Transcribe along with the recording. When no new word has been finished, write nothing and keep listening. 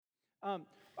Um,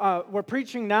 we're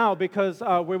preaching now because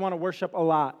we want to worship a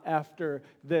lot after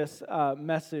this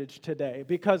message today,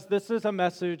 because this is a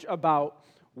message about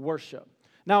worship.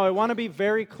 Now, I want to be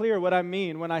very clear what I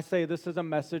mean when I say this is a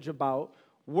message about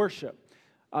worship.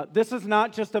 This is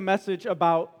not just a message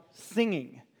about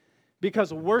singing,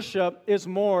 because worship is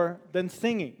more than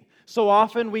singing. So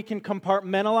often we can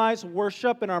compartmentalize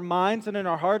worship in our minds and in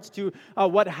our hearts to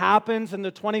what happens in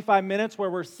the 25 minutes where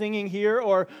we're singing here,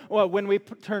 or when we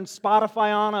turn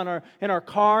Spotify on in our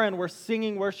car and we're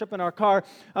singing worship in our car.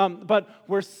 But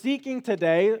we're seeking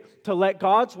today to let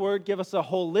God's Word give us a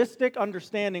holistic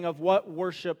understanding of what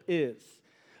worship is.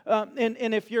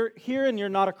 And if you're here and you're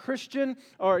not a Christian,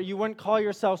 or you wouldn't call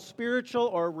yourself spiritual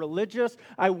or religious,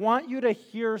 I want you to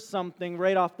hear something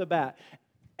right off the bat.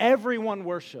 Everyone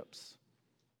worships.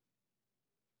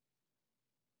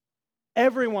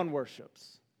 Everyone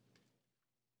worships.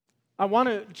 I want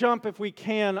to jump, if we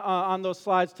can, on those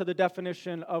slides to the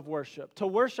definition of worship. To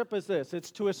worship is this: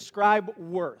 it's to ascribe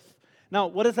worth. Now,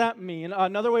 what does that mean?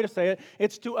 Another way to say it,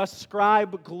 it's to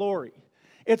ascribe glory.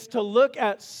 It's to look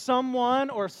at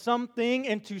someone or something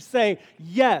and to say,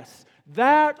 yes,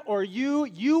 that or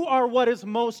you are what is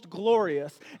most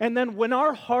glorious. And then when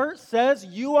our heart says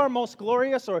you are most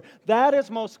glorious or that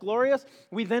is most glorious,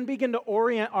 we then begin to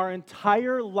orient our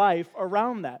entire life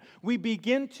around that. We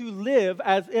begin to live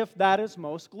as if that is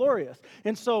most glorious.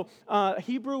 And so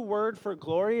Hebrew word for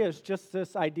glory is just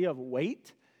this idea of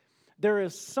weight. There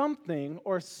is something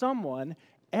or someone,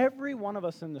 every one of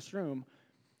us in this room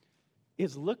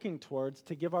is looking towards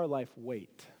to give our life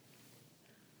weight.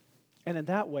 And in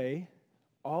that way,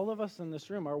 all of us in this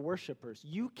room are worshipers.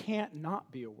 You can't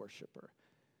not be a worshiper.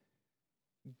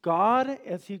 God,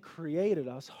 as He created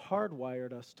us,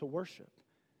 hardwired us to worship.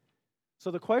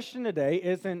 So the question today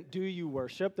isn't, do you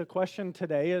worship? The question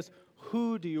today is,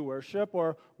 who do you worship,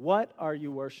 or what are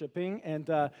you worshiping? And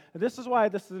this is why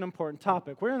this is an important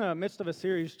topic. We're in the midst of a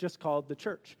series just called The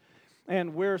Church.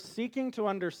 And we're seeking to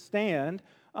understand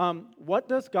what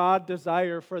does God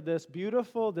desire for this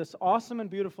awesome and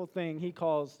beautiful thing He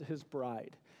calls His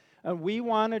bride. And we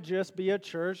want to just be a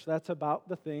church that's about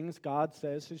the things God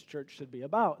says His church should be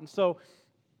about. And so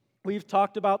we've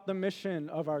talked about the mission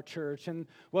of our church and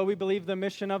what we believe the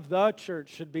mission of the church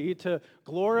should be: to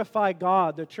glorify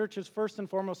God. The church is first and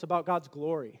foremost about God's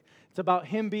glory. It's about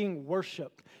Him being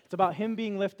worshiped. It's about Him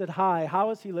being lifted high. How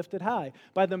is He lifted high?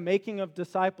 By the making of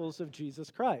disciples of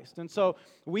Jesus Christ. And so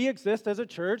we exist as a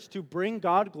church to bring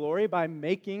God glory by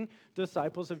making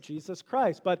disciples of Jesus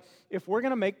Christ. But if we're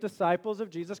going to make disciples of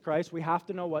Jesus Christ, we have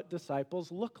to know what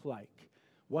disciples look like.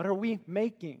 What are we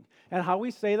making? And how we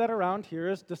say that around here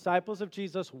is disciples of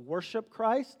Jesus worship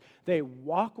Christ, they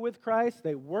walk with Christ,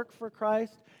 they work for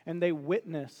Christ, and they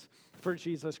witness for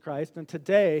Jesus Christ. And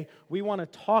today, we want to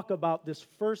talk about this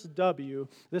first W,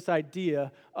 this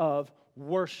idea of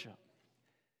worship.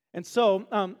 And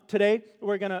so today,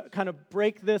 we're going to kind of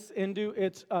break this into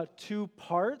its two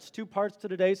parts to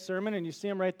today's sermon, and you see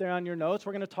them right there on your notes.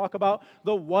 We're going to talk about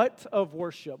the what of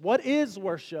worship. What is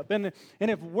worship? And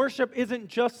if worship isn't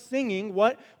just singing,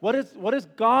 what does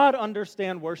God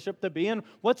understand worship to be? And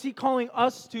what's He calling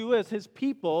us to as His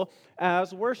people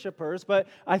as worshipers? But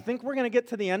I think we're going to get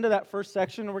to the end of that first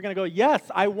section, and we're going to go, yes,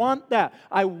 I want that.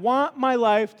 I want my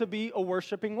life to be a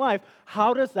worshiping life.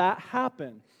 How does that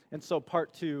happen? And so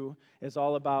part two is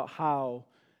all about how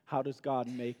does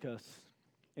God make us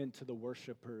into the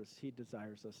worshipers He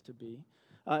desires us to be.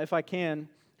 If I can,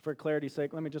 for clarity's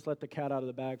sake, let me just let the cat out of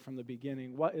the bag from the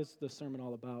beginning. What is the sermon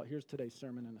all about? Here's today's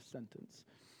sermon in a sentence.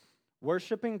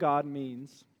 Worshiping God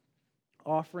means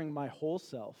offering my whole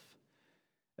self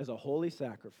as a holy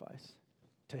sacrifice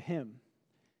to Him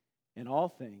in all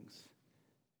things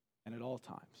and at all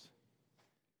times.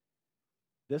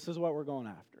 This is what we're going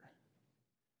after.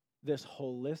 This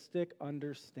holistic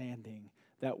understanding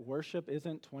that worship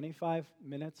isn't 25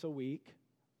 minutes a week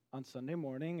on Sunday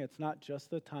morning. It's not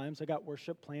just the times I got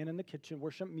worship playing in the kitchen,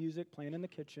 worship music playing in the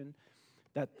kitchen.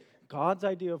 That God's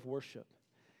idea of worship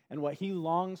and what He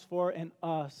longs for in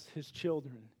us, His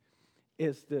children,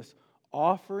 is this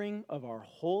offering of our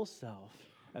whole self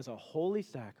as a holy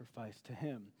sacrifice to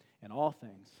Him in all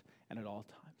things and at all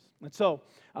times. And so,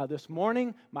 this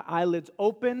morning, my eyelids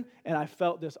open, and I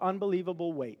felt this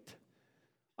unbelievable weight.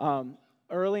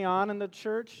 Early on in the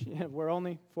church, we're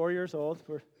only 4 years old,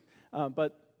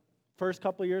 but first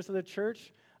couple of years of the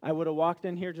church, I would have walked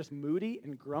in here just moody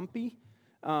and grumpy,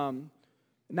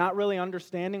 not really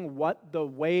understanding what the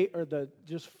weight or the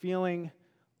just feeling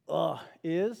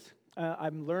is.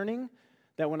 I'm learning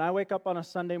that when I wake up on a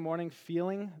Sunday morning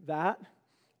feeling that,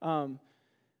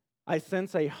 I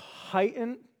sense a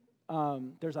heightened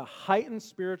there's a heightened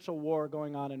spiritual war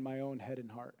going on in my own head and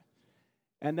heart.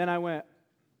 And then I went,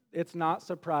 it's not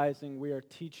surprising we are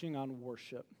teaching on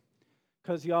worship.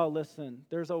 Because y'all, listen,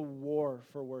 there's a war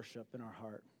for worship in our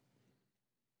heart.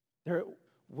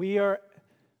 We are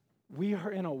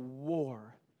in a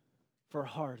war for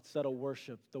hearts that'll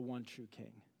worship the one true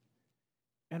King.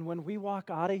 And when we walk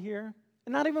out of here,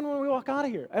 and not even when we walk out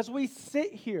of here, as we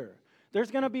sit here,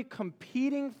 there's going to be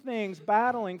competing things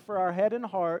battling for our head and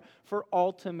heart for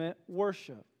ultimate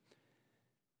worship.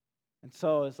 And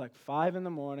so it's like 5 a.m.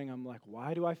 I'm like,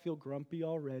 why do I feel grumpy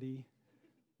already?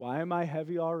 Why am I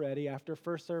heavy already? After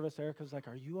first service, Erica's like,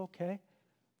 are you okay?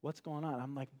 What's going on?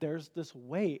 I'm like, there's this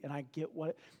weight, and I get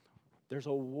there's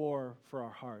a war for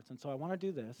our hearts. And so I want to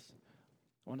do this.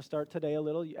 I want to start today a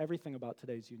little. Everything about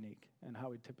today is unique and how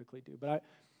we typically do. But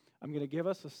I'm going to give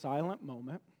us a silent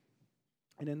moment.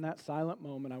 And in that silent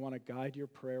moment, I want to guide your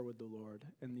prayer with the Lord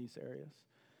in these areas.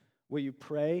 Will you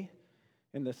pray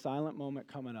in the silent moment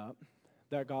coming up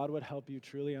that God would help you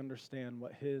truly understand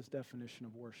what His definition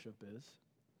of worship is?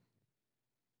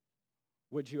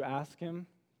 Would you ask Him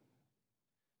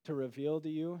to reveal to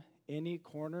you any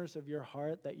corners of your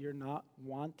heart that you're not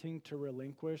wanting to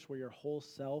relinquish, where your whole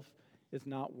self is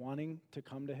not wanting to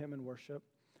come to Him and worship?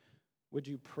 Would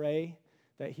you pray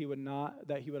that He would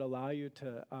allow you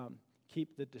to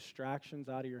keep the distractions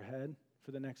out of your head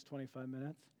for the next 25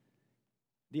 minutes?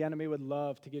 The enemy would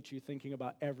love to get you thinking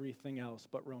about everything else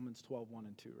but Romans 12:1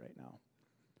 and 2 right now.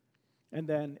 And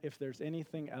then if there's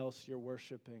anything else you're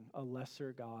worshiping, a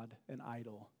lesser God, an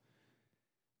idol,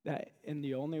 that in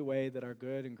the only way that our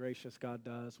good and gracious God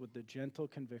does, with the gentle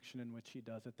conviction in which He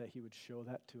does it, that He would show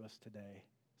that to us today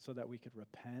so that we could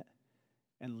repent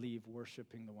and leave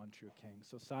worshiping the one true King.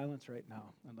 So silence right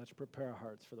now, and let's prepare our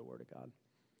hearts for the Word of God.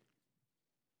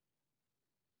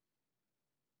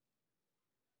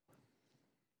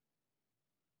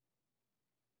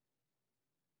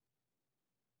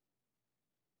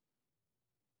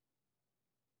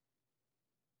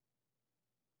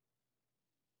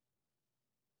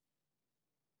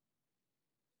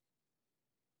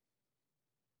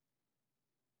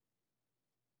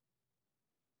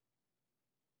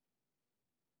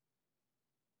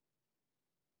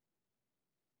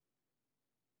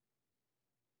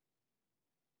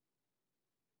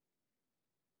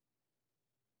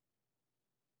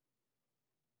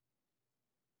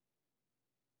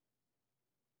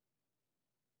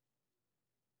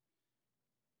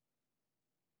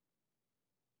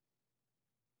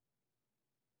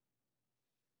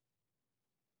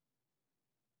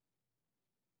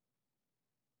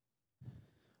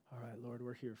 All right, Lord,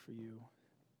 we're here for you.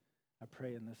 I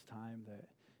pray in this time that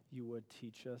you would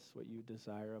teach us what you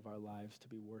desire of our lives to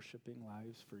be worshiping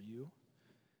lives for you,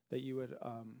 that you would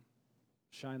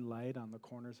shine light on the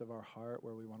corners of our heart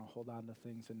where we want to hold on to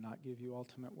things and not give you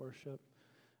ultimate worship.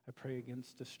 I pray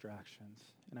against distractions,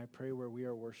 and I pray where we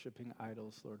are worshiping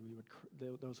idols, Lord,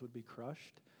 those would be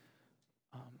crushed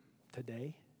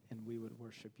today, and we would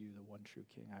worship you, the one true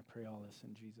King. I pray all this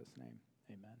in Jesus' name.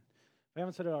 Amen. If I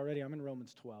haven't said it already, I'm in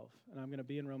Romans 12, and I'm going to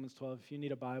be in Romans 12. If you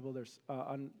need a Bible, there's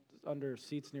under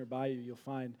seats nearby you, you'll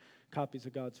find copies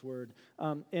of God's Word.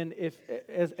 And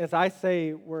as I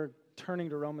say, we're turning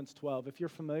to Romans 12. If you're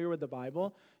familiar with the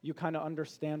Bible, you kind of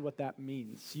understand what that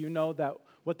means. You know that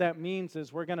what that means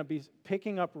is we're going to be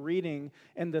picking up reading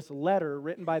in this letter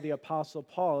written by the Apostle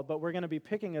Paul, but we're going to be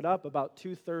picking it up about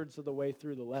 2/3 of the way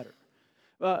through the letter.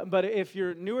 But if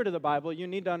you're newer to the Bible, you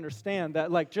need to understand that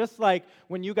just like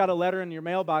when you got a letter in your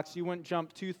mailbox, you wouldn't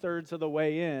jump 2/3 of the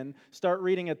way in, start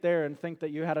reading it there, and think that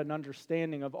you had an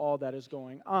understanding of all that is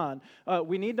going on.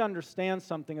 We need to understand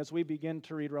something as we begin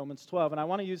to read Romans 12. And I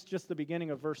want to use just the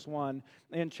beginning of verse 1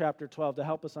 in chapter 12 to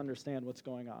help us understand what's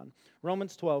going on.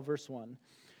 Romans 12, verse 1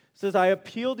 says, I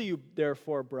appeal to you,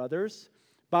 therefore, brothers,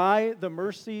 by the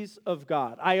mercies of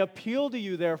God. I appeal to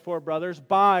you, therefore, brothers,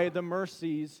 by the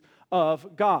mercies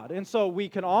of God. And so we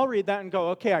can all read that and go,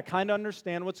 okay, I kind of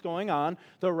understand what's going on.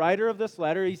 The writer of this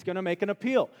letter, he's going to make an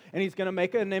appeal, and he's going to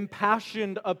make an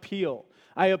impassioned appeal.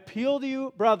 I appeal to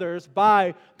you, brothers,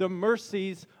 by the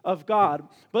mercies of God.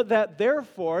 But that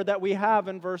therefore that we have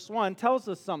in verse 1 tells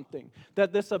us something,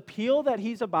 that this appeal that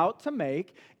he's about to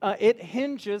make, it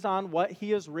hinges on what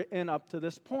he has written up to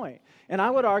this point. And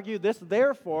I would argue this,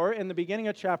 therefore, in the beginning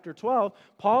of chapter 12,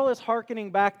 Paul is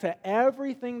hearkening back to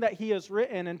everything that he has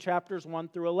written in chapters 1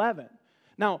 through 11.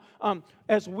 Now,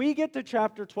 as we get to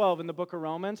chapter 12 in the book of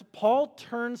Romans, Paul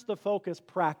turns the focus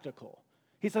practical.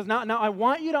 He says, now I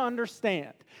want you to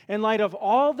understand, in light of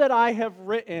all that I have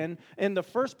written in the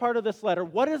first part of this letter,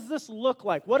 what does this look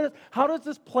like? How does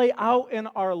this play out in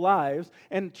our lives?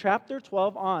 And chapter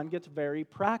 12 on gets very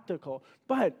practical.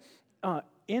 But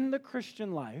in the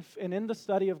Christian life and in the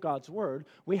study of God's Word,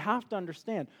 we have to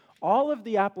understand all of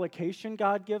the application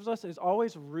God gives us is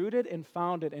always rooted and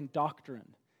founded in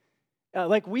doctrine.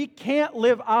 Like we can't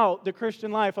live out the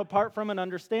Christian life apart from an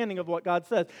understanding of what God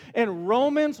says. And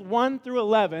Romans 1 through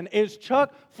 11 is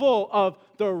chock full of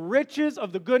the riches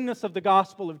of the goodness of the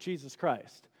gospel of Jesus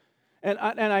Christ. And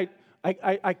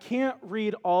I can't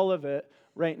read all of it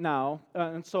right now.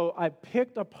 And so I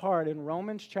picked a part in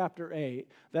Romans chapter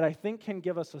 8 that I think can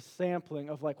give us a sampling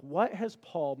of like what has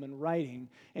Paul been writing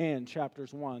in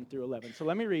chapters 1 through 11. So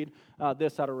let me read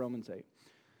this out of Romans 8.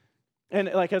 And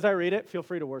like as I read it, feel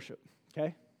free to worship.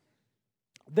 Okay?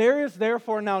 There is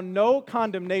therefore now no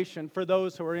condemnation for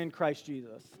those who are in Christ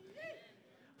Jesus.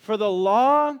 For the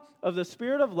law of the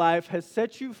Spirit of life has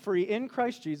set you free in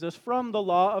Christ Jesus from the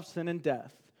law of sin and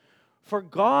death. For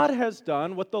God has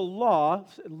done what the law,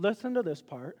 listen to this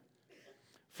part.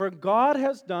 For God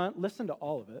has done, listen to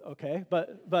all of it, okay?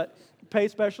 But pay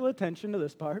special attention to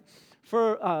this part.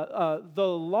 For the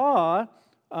law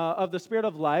of the Spirit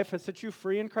of life has set you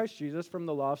free in Christ Jesus from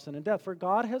the law of sin and death. For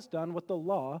God has done what the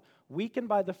law, weakened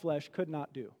by the flesh, could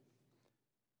not do.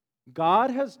 God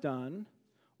has done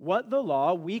what the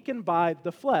law, weakened by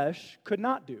the flesh, could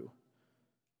not do.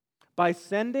 By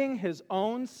sending his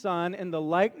own Son in the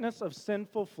likeness of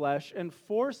sinful flesh, and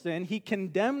for sin, he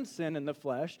condemned sin in the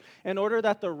flesh, in order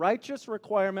that the righteous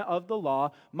requirement of the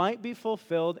law might be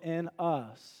fulfilled in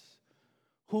us,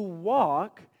 who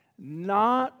walk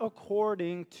not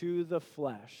according to the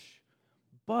flesh,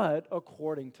 but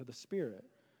according to the Spirit.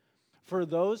 For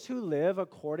those who live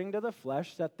according to the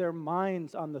flesh set their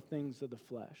minds on the things of the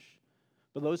flesh.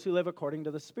 But those who live according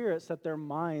to the Spirit set their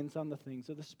minds on the things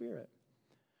of the Spirit.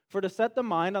 For to set the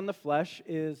mind on the flesh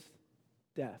is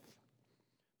death,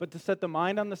 but to set the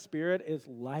mind on the Spirit is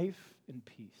life and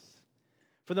peace.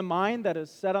 For the mind that is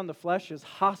set on the flesh is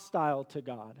hostile to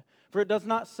God, for it does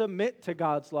not submit to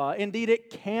God's law. Indeed, it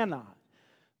cannot.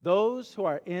 Those who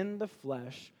are in the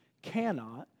flesh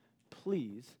cannot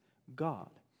please God.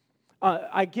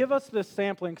 I give us this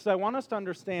sampling because I want us to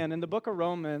understand in the book of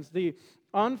Romans the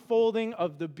unfolding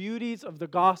of the beauties of the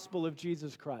gospel of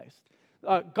Jesus Christ.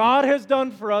 God has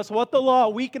done for us what the law,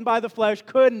 weakened by the flesh,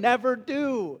 could never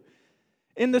do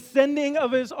in the sending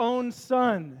of his own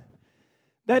Son.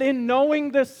 That in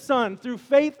knowing this Son, through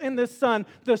faith in this Son,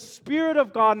 the Spirit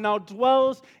of God now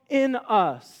dwells in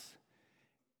us.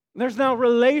 There's now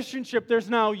relationship, there's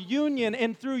now union,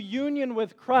 and through union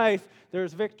with Christ,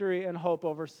 there's victory and hope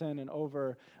over sin and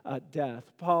over death.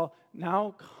 Paul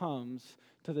now comes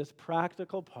to this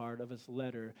practical part of his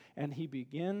letter, and he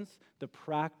begins the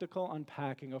practical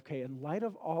unpacking. Okay, in light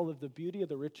of all of the beauty of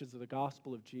the riches of the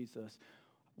gospel of Jesus,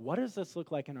 what does this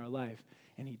look like in our life?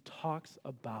 And he talks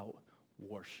about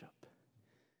worship.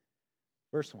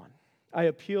 Verse 1, I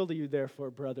appeal to you, therefore,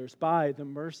 brothers, by the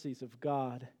mercies of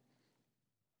God,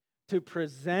 to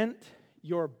present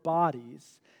your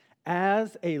bodies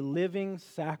as a living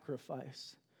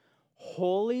sacrifice,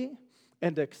 holy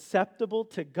and acceptable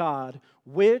to God,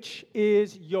 which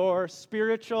is your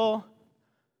spiritual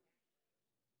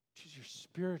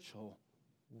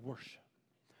worship.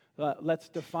 Let's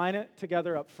define it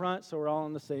together up front so we're all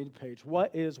on the same page.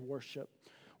 What is worship?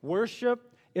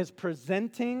 Worship is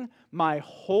presenting my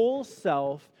whole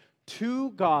self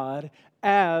to God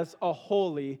as a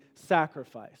holy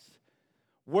sacrifice.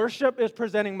 Worship is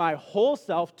presenting my whole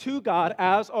self to God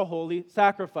as a holy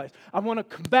sacrifice. I want to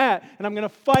combat, and I'm going to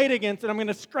fight against, and I'm going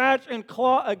to scratch and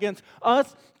claw against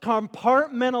us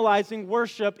compartmentalizing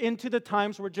worship into the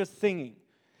times we're just singing.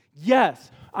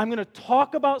 Yes, I'm going to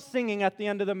talk about singing at the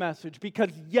end of the message because,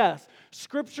 yes,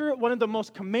 Scripture, one of the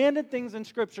most commanded things in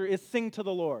Scripture is sing to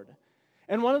the Lord.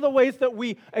 And one of the ways that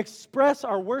we express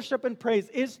our worship and praise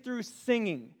is through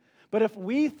singing. But if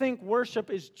we think worship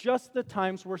is just the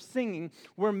times we're singing,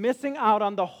 we're missing out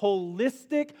on the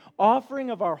holistic offering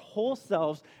of our whole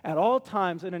selves at all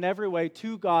times and in every way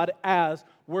to God as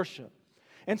worship.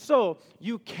 And so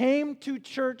you came to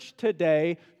church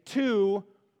today to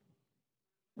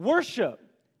worship.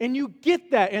 And you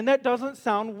get that, and that doesn't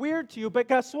sound weird to you. But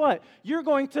guess what? You're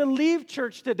going to leave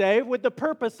church today with the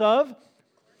purpose of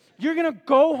you're going to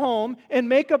go home and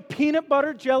make a peanut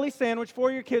butter jelly sandwich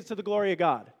for your kids to the glory of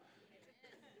God.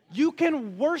 You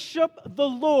can worship the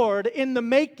Lord in the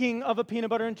making of a peanut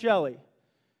butter and jelly,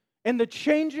 in the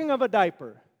changing of a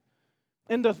diaper,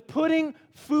 in the putting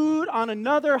food on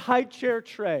another high chair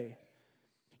tray.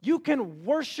 You can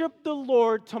worship the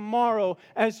Lord tomorrow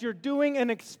as you're doing an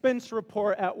expense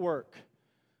report at work.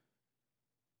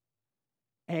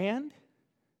 And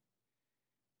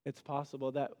it's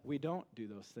possible that we don't do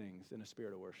those things in a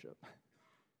spirit of worship.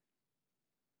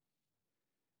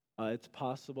 It's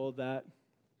possible that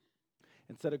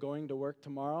instead of going to work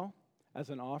tomorrow as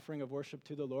an offering of worship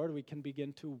to the Lord, we can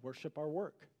begin to worship our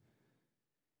work.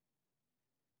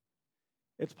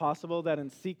 It's possible that in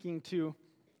seeking to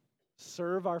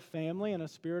serve our family in a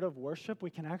spirit of worship, we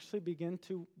can actually begin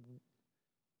to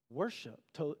worship,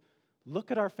 to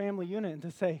look at our family unit and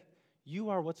to say, you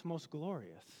are what's most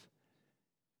glorious.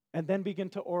 And then begin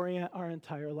to orient our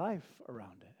entire life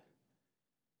around it.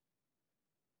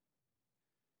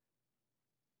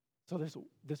 So there's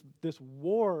this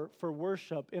war for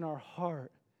worship in our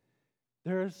heart.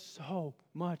 There is so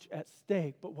much at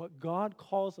stake, but what God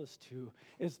calls us to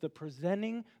is the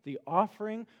presenting, the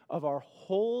offering of our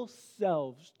whole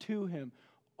selves to Him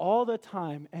all the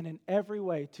time and in every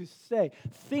way to say,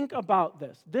 think about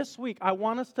this. This week, I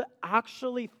want us to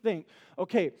actually think,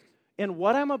 okay, in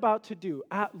what I'm about to do,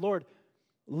 Lord,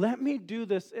 let me do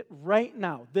this right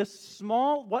now. This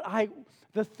small,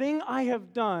 the thing I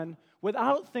have done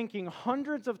without thinking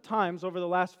hundreds of times over the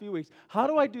last few weeks, how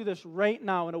do I do this right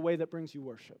now in a way that brings you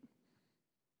worship?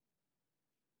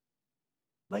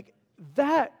 Like,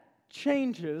 that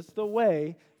changes the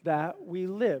way that we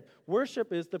live.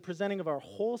 Worship is the presenting of our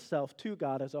whole self to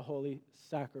God as a holy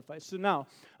sacrifice. So now,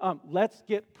 let's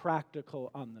get practical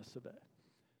on this a bit.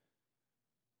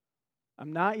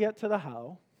 I'm not yet to the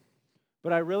how,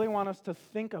 but I really want us to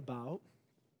think about,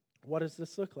 what does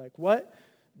this look like? What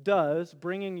does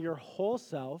bringing your whole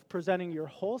self, presenting your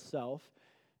whole self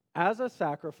as a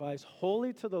sacrifice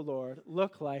holy to the Lord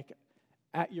look like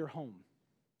at your home?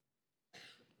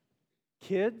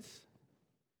 Kids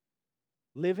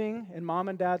living in mom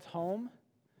and dad's home,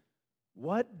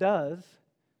 what does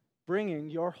bringing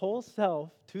your whole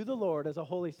self to the Lord as a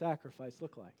holy sacrifice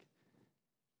look like?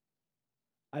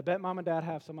 I bet mom and dad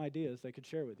have some ideas they could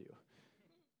share with you.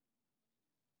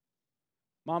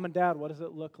 Mom and dad, what does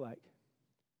it look like?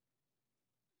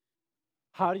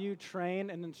 How do you train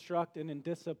and instruct and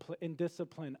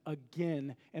discipline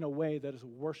again in a way that is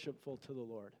worshipful to the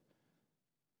Lord?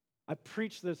 I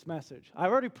preached this message. I've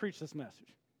already preached this message.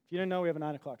 If you didn't know, we have a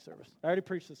 9 o'clock service. I already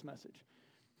preached this message.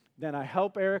 Then I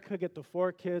help Erica get the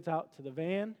 4 kids out to the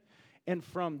van. And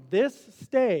from this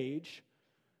stage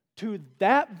to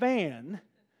that van,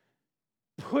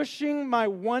 pushing my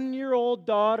 1-year-old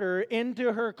daughter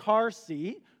into her car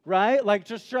seat, right? Like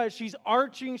she's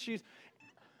arching,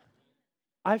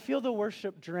 I feel the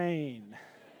worship drain.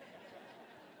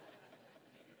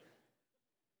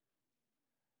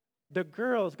 The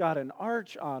girl's got an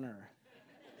arch on her.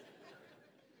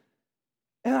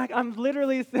 And I'm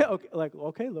literally saying,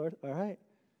 okay, Lord, all right.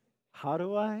 How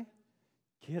do I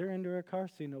get her into her car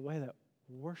seat in a way that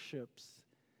worships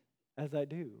as I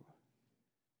do?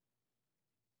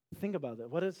 Think about that.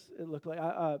 What does it look like?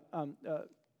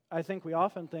 I think we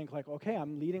often think like, okay,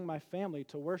 I'm leading my family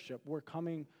to worship. We're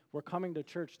coming to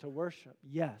church to worship.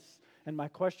 Yes. And my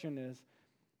question is,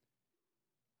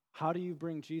 how do you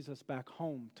bring Jesus back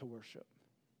home to worship?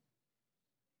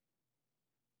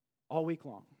 All week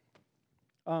long.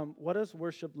 What does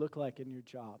worship look like in your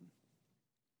job?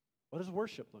 What does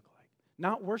worship look like?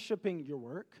 Not worshiping your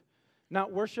work,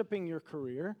 not worshiping your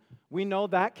career. We know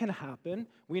that can happen.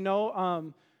 We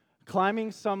know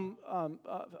climbing some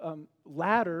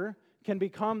ladder can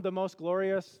become the most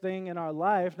glorious thing in our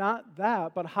life. Not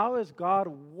that, but how is God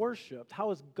worshiped?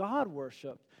 How is God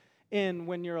worshiped in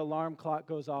when your alarm clock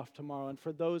goes off tomorrow? And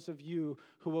for those of you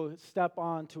who will step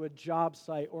on to a job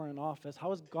site or an office,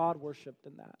 how is God worshiped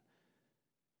in that?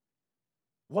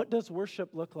 What does worship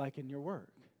look like in your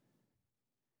work?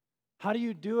 How do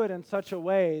you do it in such a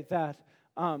way that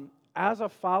as a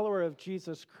follower of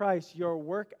Jesus Christ, your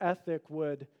work ethic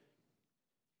would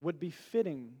be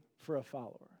fitting for a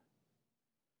follower?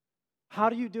 How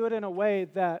do you do it in a way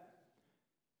that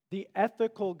the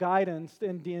ethical guidance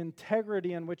and the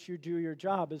integrity in which you do your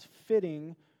job is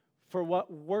fitting for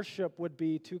what worship would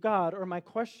be to God? Or my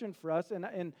question for us,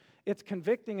 and it's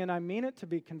convicting, and I mean it to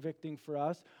be convicting for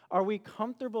us, are we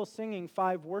comfortable singing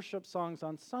 5 worship songs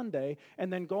on Sunday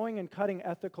and then going and cutting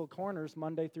ethical corners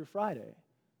Monday through Friday?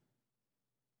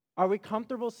 Are we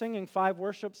comfortable singing 5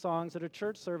 worship songs at a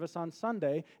church service on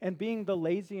Sunday and being the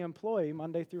lazy employee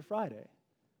Monday through Friday?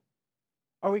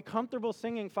 Are we comfortable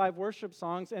singing 5 worship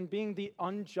songs and being the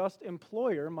unjust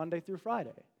employer Monday through Friday?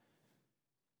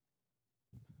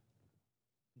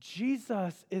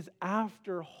 Jesus is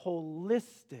after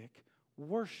holistic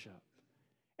worship.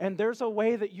 And there's a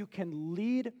way that you can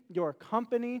lead your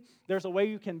company. There's a way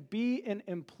you can be an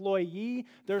employee.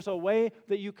 There's a way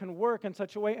that you can work in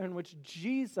such a way in which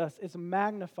Jesus is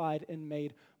magnified and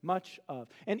made much of.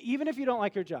 And even if you don't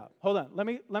like your job, hold on, let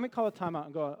me call a timeout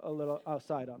and go a little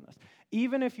outside on this.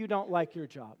 Even if you don't like your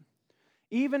job,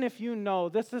 even if you know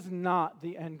this is not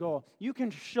the end goal, you can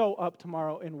show up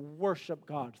tomorrow and worship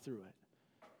God through it.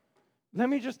 Let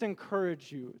me just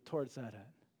encourage you towards that end.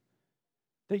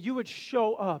 That you would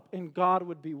show up and God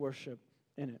would be worshiped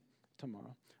in it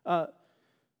tomorrow.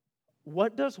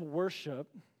 What does worship,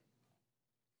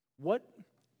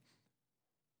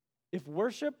 if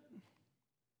worship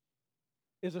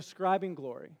is ascribing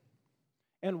glory,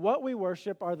 and what we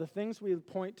worship are the things we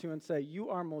point to and say, you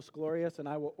are most glorious and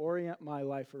I will orient my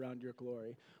life around your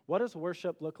glory. What does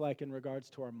worship look like in regards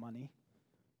to our money?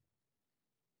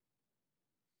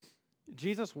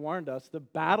 Jesus warned us the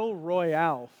battle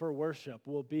royale for worship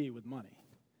will be with money.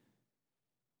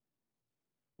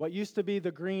 What used to be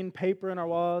the green paper in our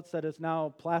wallets that is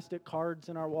now plastic cards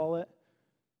in our wallet,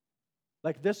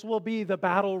 like this will be the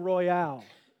battle royale.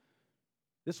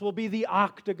 This will be the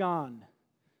octagon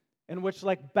in which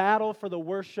like battle for the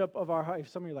worship of our heart.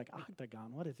 Some of you are like,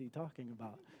 octagon, what is he talking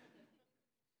about?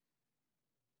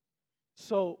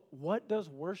 So what does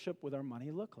worship with our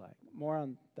money look like? More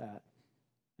on that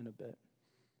in a bit.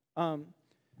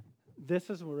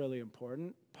 This is really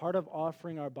important. Part of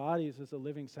offering our bodies as a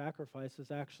living sacrifice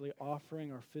is actually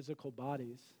offering our physical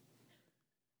bodies.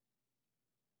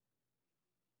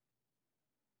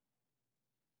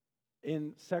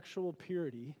 In sexual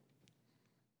purity,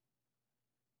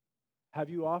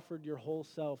 have you offered your whole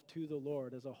self to the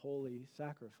Lord as a holy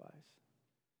sacrifice?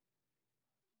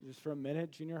 Just for a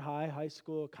minute, junior high, high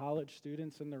school, college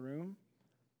students in the room,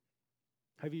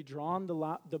 have you drawn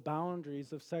the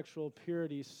boundaries of sexual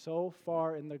purity so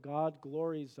far in the God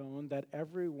glory zone that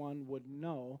everyone would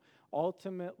know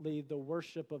ultimately the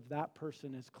worship of that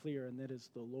person is clear and that is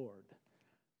the Lord?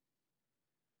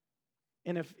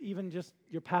 And if even just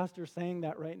your pastor saying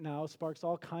that right now sparks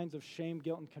all kinds of shame,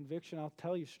 guilt, and conviction, I'll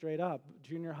tell you straight up,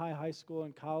 junior high, high school,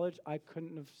 and college, I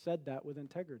couldn't have said that with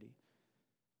integrity.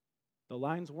 The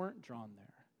lines weren't drawn there.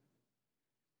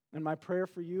 And my prayer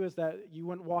for you is that you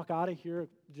wouldn't walk out of here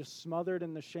just smothered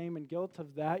in the shame and guilt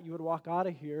of that. You would walk out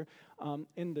of here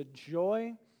in the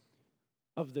joy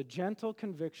of the gentle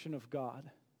conviction of God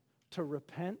to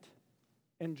repent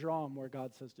and draw them where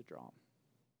God says to draw them.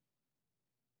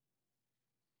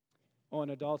 Oh,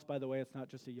 and adults, by the way, it's not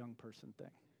just a young person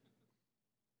thing.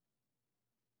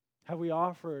 Have we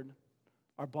offered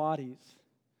our bodies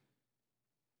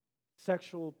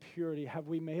sexual purity? Have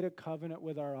we made a covenant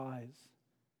with our eyes?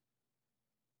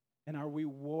 And are we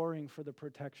warring for the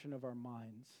protection of our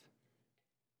minds?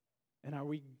 And are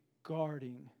we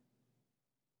guarding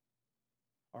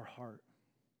our heart?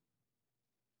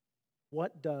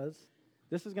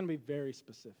 This is going to be very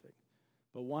specific,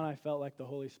 but one I felt like the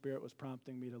Holy Spirit was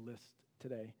prompting me to list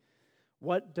today.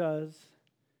 What does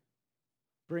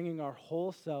bringing our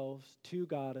whole selves to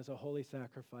God as a holy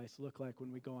sacrifice look like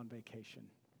when we go on vacation?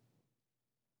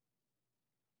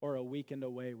 Or a weekend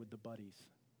away with the buddies?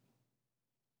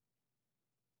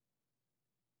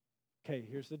 Okay,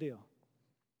 here's the deal.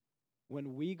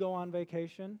 When we go on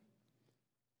vacation,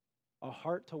 a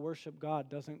heart to worship God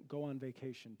doesn't go on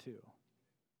vacation too.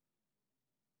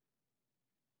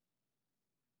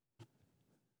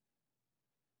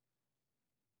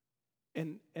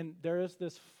 And there's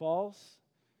this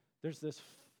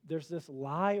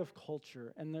lie of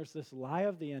culture, and there's this lie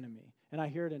of the enemy. And I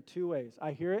hear it in two ways.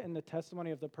 I hear it in the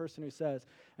testimony of the person who says,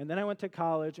 and then I went to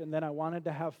college, and then I wanted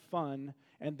to have fun,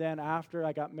 and then after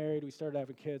I got married, we started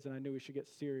having kids, and I knew we should get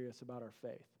serious about our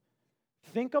faith.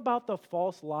 Think about the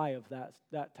false lie of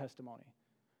that testimony.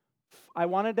 I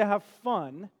wanted to have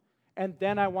fun, and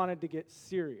then I wanted to get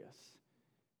serious.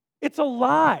 It's a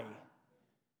lie.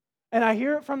 And I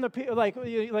hear it from the people, like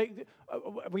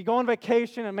we go on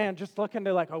vacation and man, just looking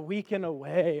to like a weekend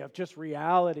away of just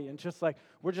reality and just like,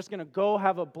 we're just going to go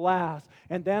have a blast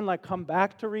and then like come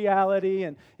back to reality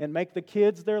and make the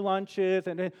kids their lunches.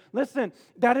 And listen,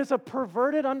 that is a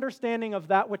perverted understanding of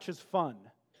that which is fun.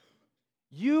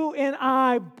 You and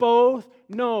I both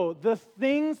know the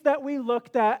things that we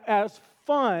looked at as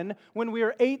fun when we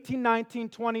were 18, 19,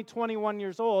 20, 21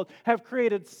 years old have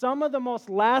created some of the most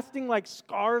lasting like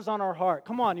scars on our heart.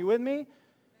 Come on, you with me?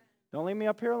 Don't leave me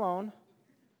up here alone.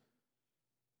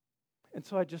 And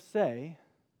so I just say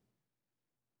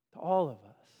to all of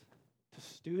us, to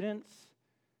students,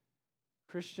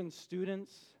 Christian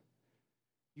students,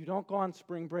 you don't go on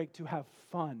spring break to have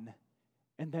fun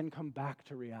and then come back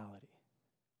to reality.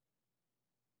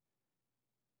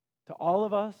 to all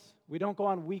of us. We don't go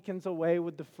on weekends away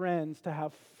with the friends to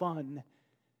have fun.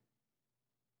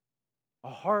 A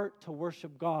heart to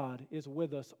worship God is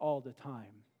with us all the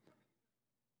time.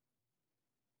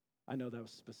 I know that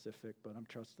was specific, but I'm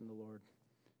trusting the Lord.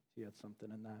 He had something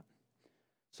in that.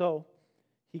 So,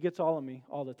 He gets all of me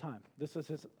all the time. This is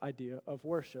His idea of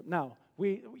worship. Now,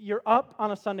 you're up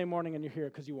on a Sunday morning and you're here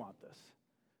because you want this.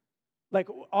 Like,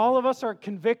 all of us are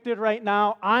convicted right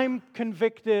now. I'm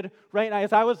convicted right now.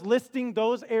 As I was listing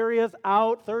those areas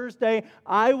out Thursday,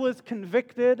 I was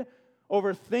convicted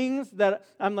over things that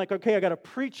I'm like, okay, I got to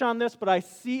preach on this, but I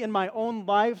see in my own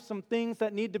life some things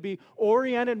that need to be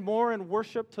oriented more in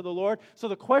worship to the Lord. So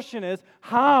the question is,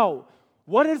 how?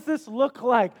 What does this look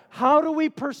like? How do we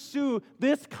pursue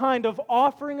this kind of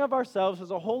offering of ourselves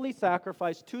as a holy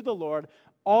sacrifice to the Lord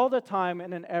all the time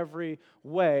and in every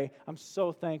way? I'm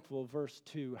so thankful verse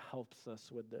 2 helps us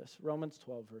with this. Romans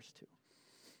 12, verse 2.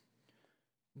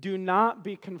 Do not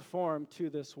be conformed to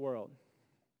this world.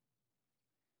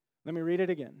 Let me read it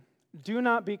again. Do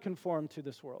not be conformed to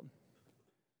this world.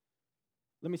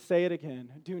 Let me say it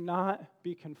again. Do not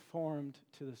be conformed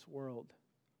to this world.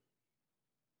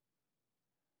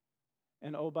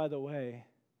 And oh, by the way,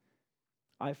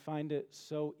 I find it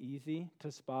so easy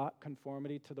to spot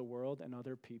conformity to the world and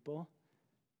other people.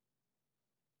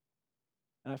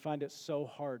 And I find it so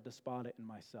hard to spot it in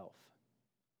myself.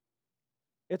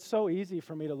 It's so easy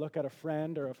for me to look at a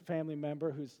friend or a family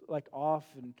member who's like off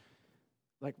and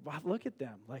like, wow, look at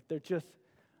them. Like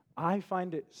I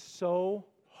find it so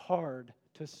hard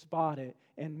to spot it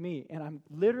in me. And I'm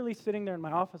literally sitting there in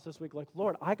my office this week like,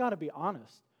 Lord, I got to be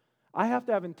honest. I have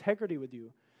to have integrity with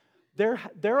you.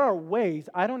 There are ways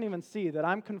I don't even see that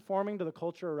I'm conforming to the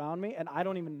culture around me, and I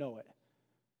don't even know it.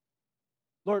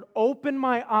 Lord, open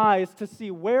my eyes to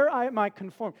see where I might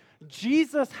conform.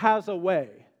 Jesus has a way,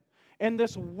 and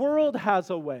this world has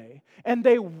a way, and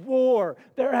they war.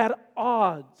 They're at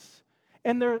odds.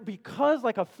 And because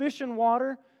like a fish in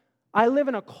water, I live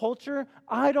in a culture,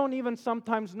 I don't even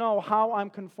sometimes know how I'm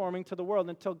conforming to the world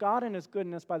until God in His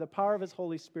goodness, by the power of His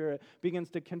Holy Spirit, begins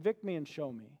to convict me and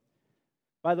show me.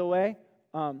 By the way,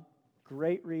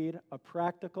 great read, A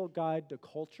Practical Guide to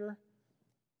Culture.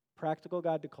 Practical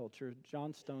Guide to Culture,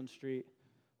 John Stone Street,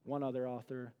 one other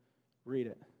author. Read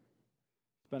it.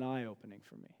 It's been eye-opening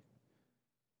for me.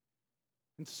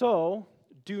 And so,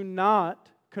 do not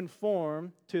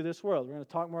conform to this world. We're going to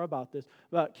talk more about this,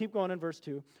 but keep going in verse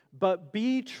 2. But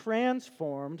be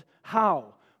transformed,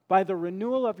 how? By the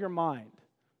renewal of your mind.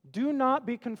 Do not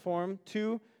be conformed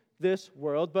to this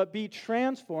world, but be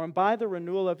transformed by the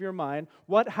renewal of your mind.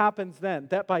 What happens then?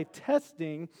 That by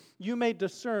testing you may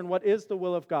discern what is the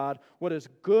will of God, what is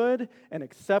good and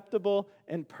acceptable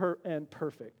and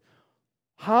perfect.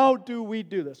 How do we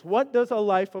do this? What does a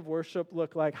life of worship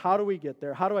look like? How do we get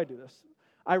there? How do I do this?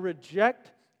 I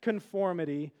reject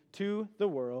conformity to the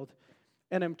world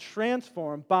and am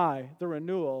transformed by the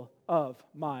renewal of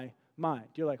my mind.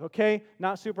 You're like, okay,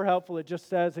 not super helpful. It just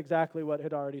says exactly what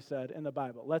it already said in the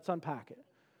Bible. Let's unpack it.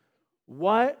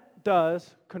 What does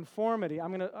conformity,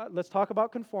 let's talk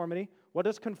about conformity. What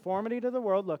does conformity to the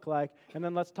world look like? And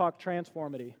then let's talk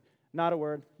transformity. Not a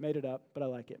word, made it up, but I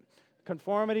like it.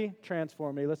 Conformity,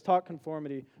 transformity. Let's talk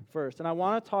conformity first. And I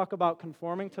want to talk about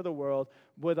conforming to the world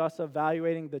with us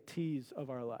evaluating the T's of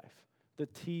our life. The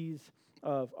T's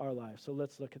of our life. So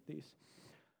let's look at these.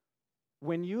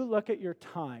 When you look at your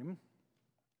time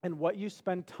and what you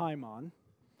spend time on,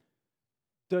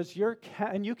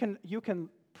 and you can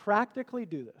practically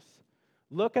do this.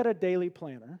 Look at a daily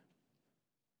planner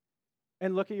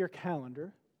and look at your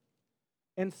calendar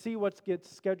and see what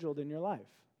gets scheduled in your life.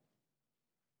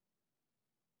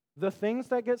 The things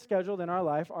that get scheduled in our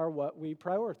life are what we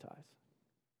prioritize.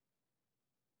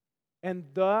 And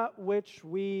that which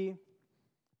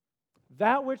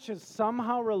is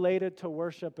somehow related to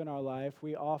worship in our life,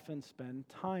 we often spend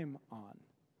time on.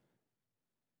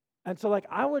 And so,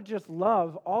 I would just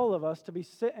love all of us to be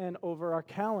sitting over our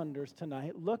calendars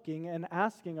tonight, looking and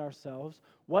asking ourselves,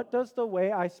 what does the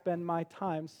way I spend my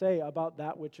time say about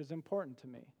that which is important to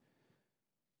me?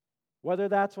 Whether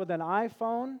that's with an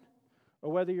iPhone,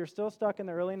 or whether you're still stuck in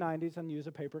the early 90s and use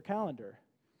a paper calendar.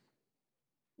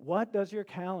 What does your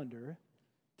calendar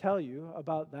tell you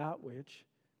about that which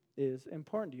is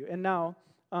important to you? And now,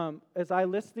 as I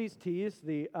list these T's,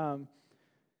 the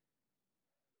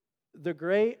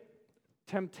great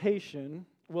temptation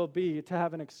will be to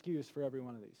have an excuse for every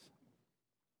one of these.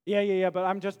 Yeah, but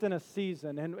I'm just in a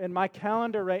season, and my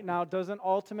calendar right now doesn't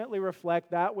ultimately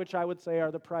reflect that which I would say are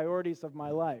the priorities of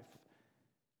my life.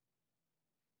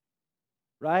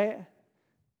 Right?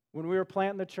 When we were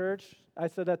planting the church, I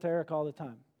said that to Eric all the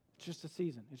time. It's just a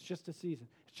season. It's just a season.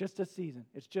 It's just a season.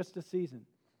 It's just a season.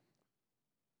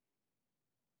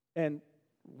 And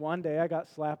one day I got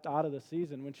slapped out of the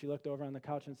season when she looked over on the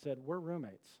couch and said, we're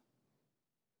roommates.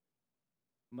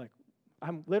 I'm like,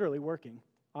 I'm literally working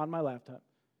on my laptop.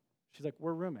 She's like,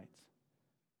 we're roommates.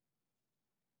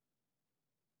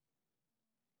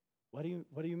 What do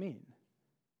you mean?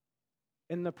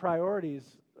 And the priorities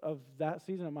of that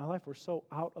season of my life were so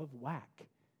out of whack.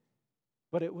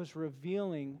 But it was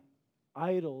revealing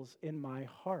idols in my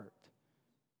heart.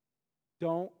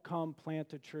 Don't come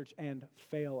plant a church and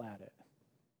fail at it.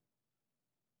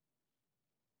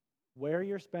 Where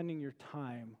you're spending your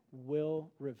time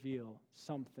will reveal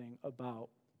something about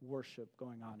worship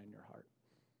going on in your heart.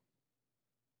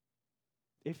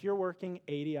 If you're working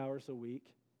 80 hours a week,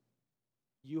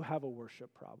 you have a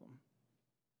worship problem.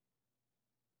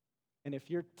 And if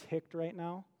you're ticked right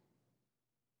now,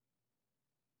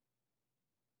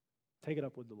 take it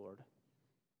up with the Lord.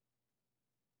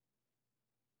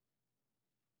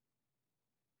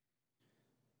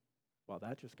 Wow,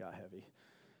 that just got heavy.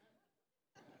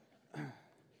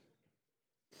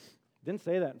 Didn't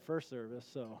say that in first service,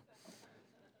 so.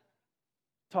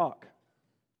 Talk.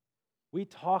 We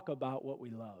talk about what we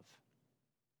love.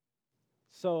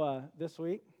 So this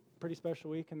week, pretty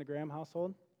special week in the Graham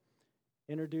household.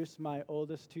 Introduced my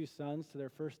oldest two sons to their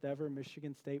first ever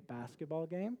Michigan State basketball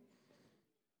game.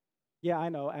 Yeah, I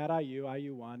know, at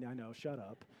IU won. I know, shut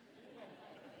up.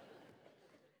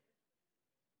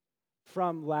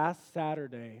 From last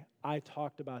Saturday, I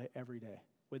talked about it every day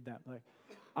with them. Like,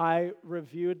 I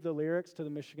reviewed the lyrics to the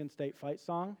Michigan State fight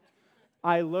song.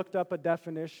 I looked up a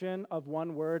definition of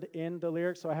one word in the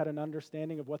lyrics so I had an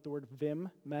understanding of what the word vim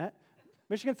meant.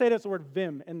 Michigan State has the word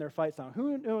vim in their fight song.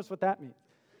 Who knows what that means?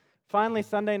 Finally,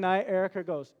 Sunday night, Erica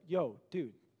goes, yo,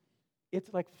 dude,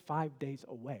 it's like 5 days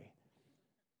away.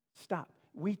 Stop.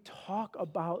 We talk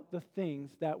about the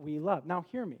things that we love. Now,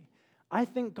 hear me. I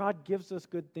think God gives us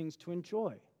good things to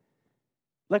enjoy.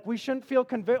 Like, we shouldn't feel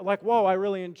convicted, like, whoa, I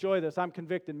really enjoy this. I'm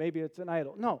convicted. Maybe it's an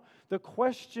idol. No, the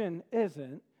question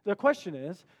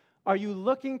is, are you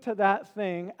looking to that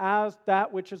thing as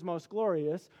that which is most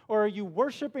glorious, or are you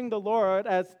worshiping the Lord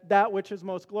as that which is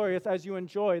most glorious as you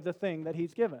enjoy the thing that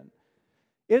He's given?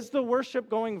 Is the worship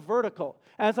going vertical?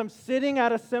 As I'm sitting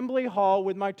at Assembly Hall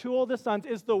with my two oldest sons,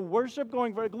 is the worship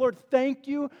going vertical? Lord, thank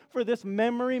you for this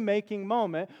memory-making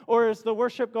moment. Or is the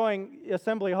worship going,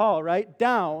 Assembly Hall, right,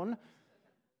 down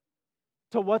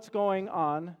to what's going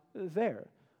on there?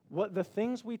 What the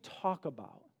things we talk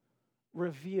about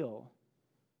reveal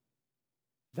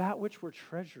that which we're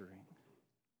treasuring.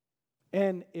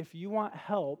 And if you want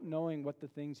help knowing what the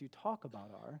things you talk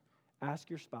about are, ask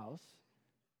your spouse.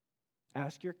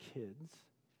 Ask your kids,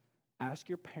 ask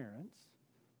your parents,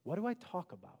 what do I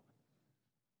talk about?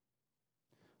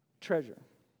 Treasure,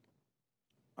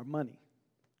 our money,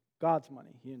 God's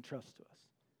money He entrusts to us.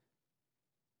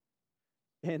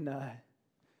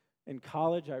 In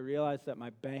college, I realized that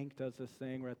my bank does this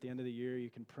thing where at the end of the year, you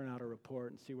can print out a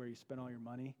report and see where you spent all your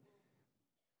money.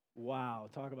 Wow,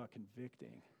 talk about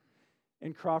convicting.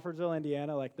 In Crawfordsville,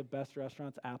 Indiana, like the best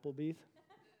restaurant's Applebee's.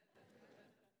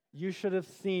 You should have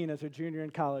seen as a junior in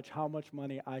college how much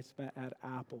money I spent at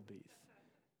Applebee's.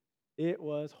 It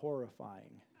was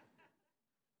horrifying.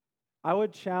 I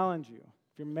would challenge you,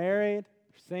 if you're married,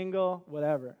 single,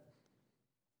 whatever,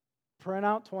 print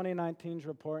out 2019's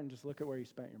report and just look at where you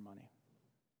spent your money.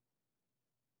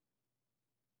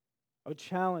 I would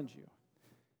challenge you,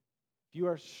 if you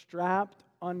are strapped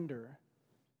under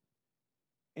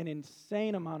an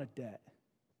insane amount of debt,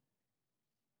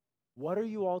 what are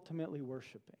you ultimately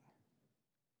worshiping?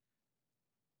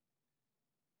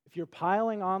 If you're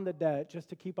piling on the debt just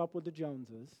to keep up with the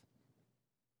Joneses,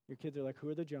 your kids are like, who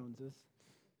are the Joneses?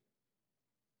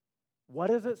 What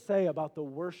does it say about the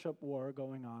worship war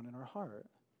going on in our heart?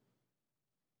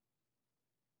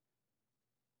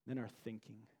 Then our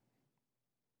thinking.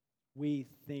 We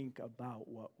think about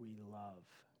what we love.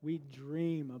 We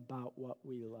dream about what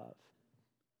we love.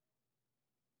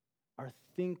 Our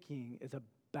thinking is a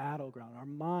battleground. Our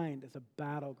mind is a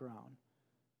battleground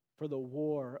for the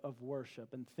war of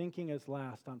worship. And thinking is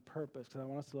last on purpose, because I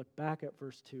want us to look back at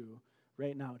verse 2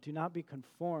 right now. Do not be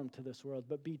conformed to this world,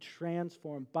 but be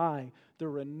transformed by the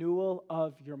renewal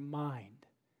of your mind.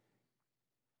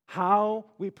 How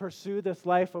we pursue this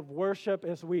life of worship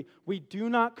is we do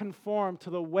not conform to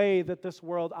the way that this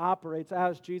world operates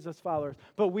as Jesus followers,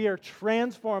 but we are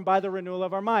transformed by the renewal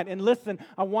of our mind. And listen,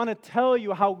 I want to tell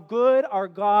you how good our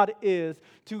God is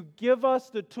to give us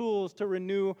the tools to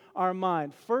renew our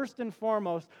mind. First and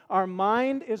foremost, our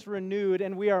mind is renewed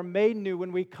and we are made new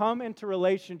when we come into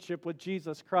relationship with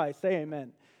Jesus Christ. Say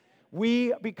amen.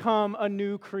 we become a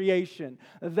new creation.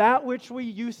 That which we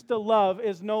used to love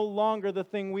is no longer the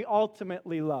thing we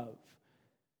ultimately love.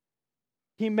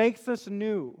 He makes us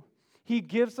new. He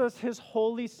gives us His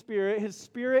Holy Spirit. His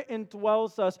Spirit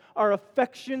indwells us. Our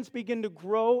affections begin to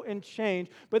grow and change.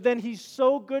 But then He's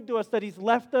so good to us that He's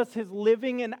left us His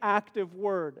living and active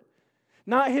Word.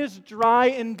 Not His dry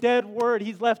and dead Word.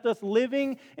 He's left us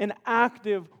living and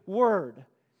active Word.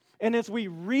 And as we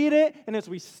read it, and as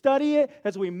we study it,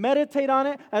 as we meditate on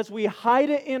it, as we hide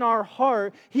it in our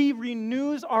heart, He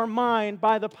renews our mind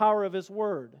by the power of His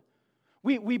Word.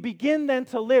 We begin then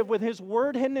to live with His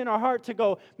Word hidden in our heart to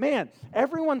go, man,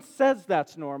 everyone says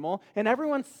that's normal, and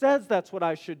everyone says that's what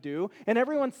I should do, and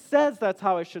everyone says that's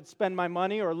how I should spend my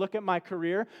money or look at my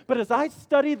career. But as I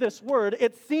study this Word,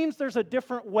 it seems there's a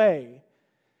different way.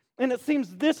 And it seems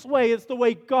this way is the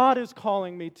way God is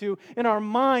calling me to, and our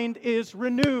mind is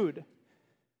renewed.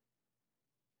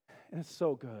 And it's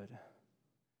so good.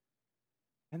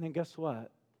 And then guess what?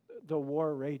 The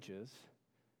war rages.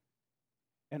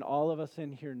 And all of us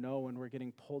in here know when we're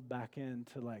getting pulled back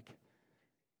into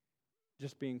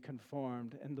just being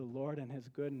conformed. And the Lord in His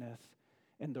goodness,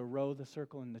 in the row, the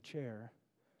circle, and the chair,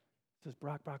 says,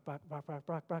 Brock,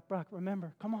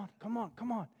 remember, come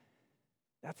on.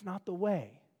 That's not the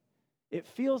way. It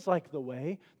feels like the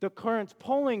way. The current's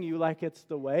pulling you like it's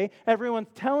the way. Everyone's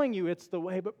telling you it's the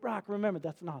way. But Brock, remember,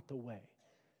 that's not the way.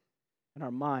 And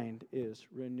our mind is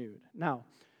renewed. Now,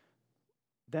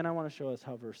 then I want to show us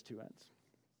how verse 2 ends.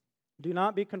 Do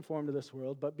not be conformed to this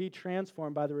world, but be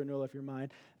transformed by the renewal of your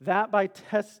mind, that by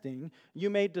testing you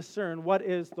may discern what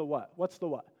is the what. What's the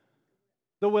what?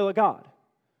 The will of God.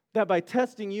 That by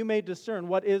testing you may discern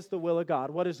what is the will of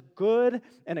God, what is good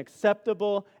and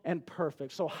acceptable and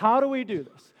perfect. So how do we do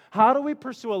this? How do we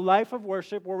pursue a life of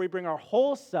worship where we bring our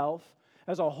whole self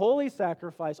as a holy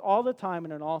sacrifice all the time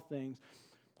and in all things?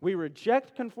 We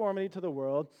reject conformity to the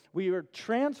world. We are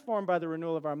transformed by the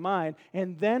renewal of our mind.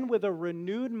 And then with a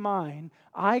renewed mind,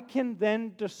 I can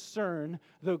then discern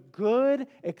the good,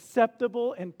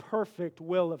 acceptable, and perfect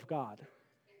will of God.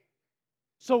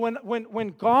 So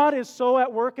when God is so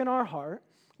at work in our heart,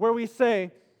 where we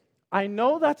say, I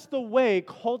know that's the way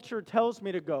culture tells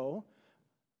me to go,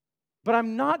 but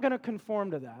I'm not going to conform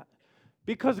to that.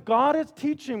 Because God is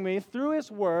teaching me through His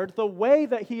Word the way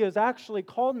that He has actually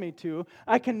called me to,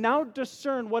 I can now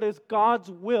discern what is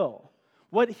God's will,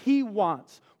 what He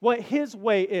wants, what His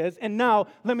way is. And now,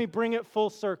 let me bring it full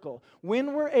circle.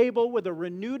 When we're able, with a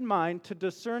renewed mind, to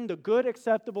discern the good,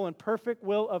 acceptable, and perfect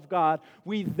will of God,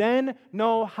 we then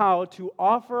know how to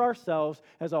offer ourselves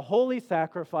as a holy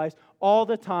sacrifice all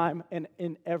the time and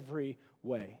in every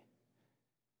way.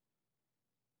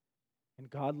 And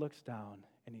God looks down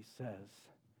and He says,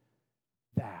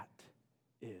 that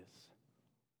is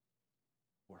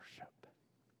worship.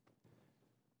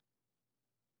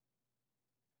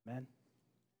 Amen?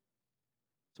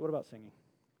 So what about singing?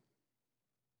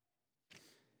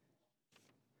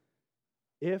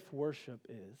 If worship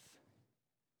is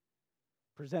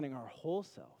presenting our whole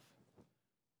self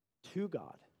to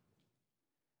God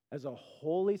as a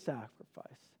holy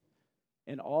sacrifice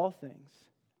in all things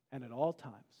and at all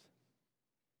times,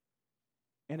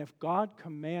 and if God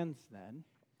commands then,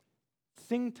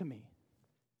 sing to me,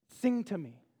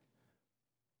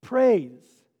 praise.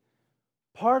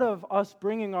 Part of us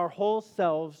bringing our whole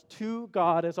selves to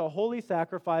God as a holy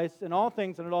sacrifice in all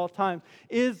things and at all times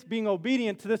is being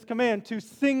obedient to this command to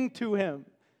sing to Him.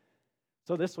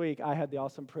 So this week I had the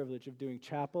awesome privilege of doing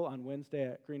chapel on Wednesday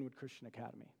at Greenwood Christian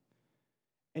Academy.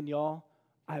 And y'all,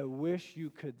 I wish you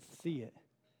could see it.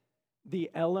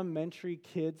 The elementary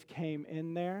kids came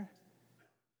in there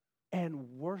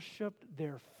and worshiped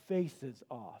their faces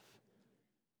off.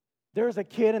 There's a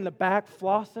kid in the back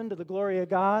flossing to the glory of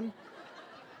God.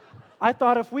 I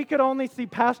thought if we could only see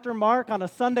Pastor Mark on a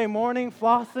Sunday morning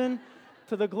flossing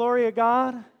to the glory of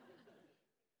God.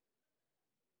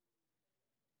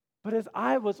 But as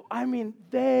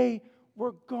they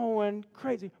were going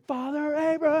crazy. Father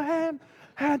Abraham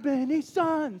had many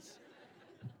sons.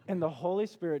 And the Holy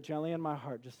Spirit gently in my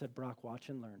heart just said, Brock, watch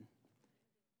and learn.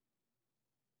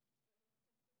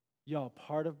 Y'all,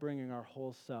 part of bringing our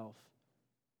whole self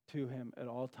to Him at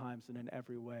all times and in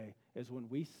every way is when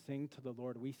we sing to the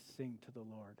Lord, we sing to the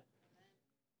Lord.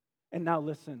 And now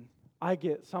listen, I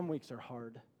get some weeks are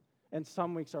hard, and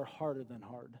some weeks are harder than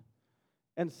hard.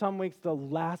 And some weeks the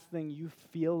last thing you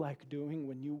feel like doing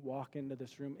when you walk into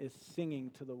this room is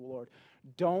singing to the Lord.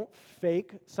 Don't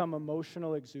fake some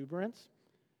emotional exuberance.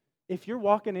 If you're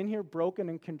walking in here broken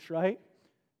and contrite,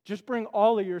 just bring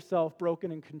all of yourself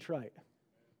broken and contrite.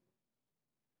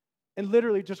 And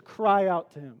literally just cry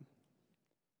out to Him.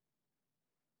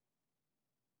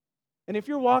 And if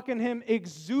you're walking Him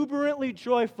exuberantly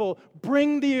joyful,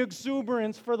 bring the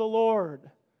exuberance for the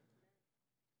Lord.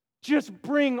 Just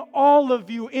bring all of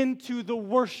you into the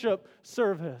worship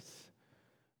service.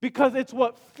 Because it's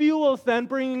what fuels then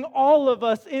bringing all of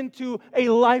us into a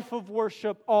life of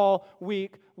worship all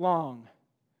week long.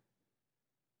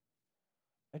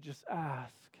 I just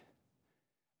ask,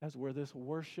 as we're this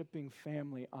worshiping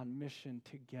family on mission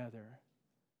together,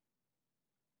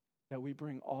 that we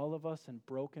bring all of us in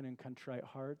broken and contrite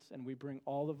hearts, and we bring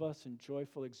all of us in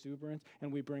joyful exuberance, and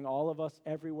we bring all of us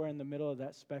everywhere in the middle of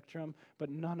that spectrum, but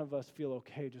none of us feel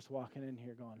okay just walking in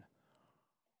here going,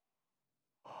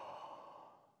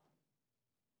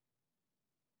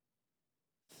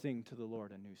 sing to the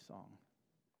Lord a new song.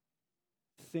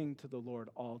 Sing to the Lord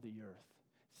all the earth.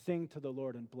 Sing to the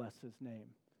Lord and bless His name.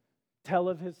 Tell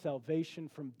of His salvation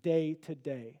from day to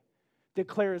day.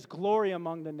 Declare His glory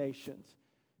among the nations.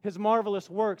 His marvelous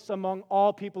works among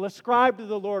all people. Ascribe to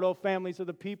the Lord, O families of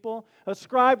the people.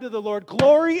 Ascribe to the Lord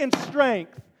glory and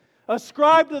strength.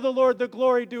 Ascribe to the Lord the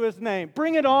glory due His name.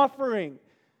 Bring an offering.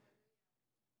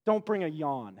 Don't bring a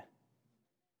yawn.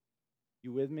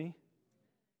 You with me?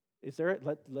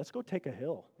 Let's go take a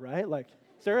hill, right?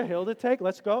 Is there a hill to take?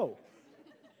 Let's go.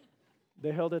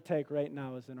 The hill to take right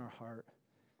now is in our heart.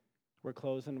 We're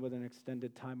closing with an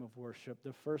extended time of worship.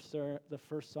 The first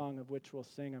song of which we'll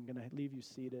sing, I'm going to leave you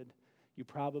seated. You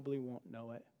probably won't know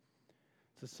it.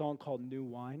 It's a song called New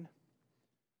Wine.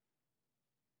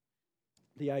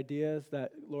 The idea is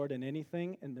that, Lord, in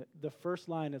anything, and the first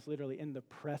line is literally in the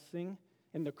pressing,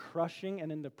 in the crushing,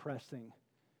 and in the pressing.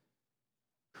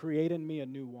 Create in me a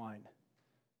new wine.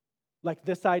 Like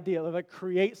this idea of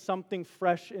create something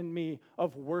fresh in me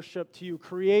of worship to you.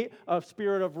 Create a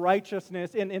spirit of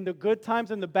righteousness in the good times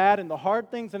and the bad and the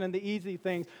hard things and in the easy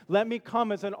things. Let me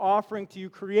come as an offering to you.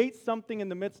 Create something in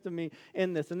the midst of me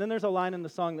in this. And then there's a line in the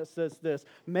song that says this: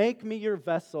 make me your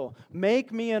vessel.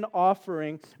 Make me an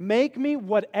offering. Make me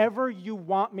whatever you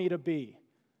want me to be.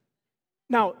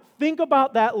 Now, think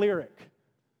about that lyric.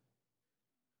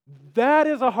 That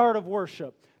is a heart of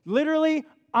worship. Literally,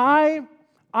 I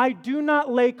do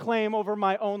not lay claim over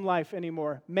my own life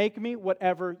anymore. Make me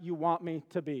whatever you want me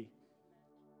to be.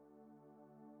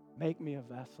 Make me a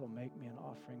vessel. Make me an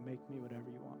offering. Make me whatever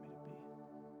you want me to be.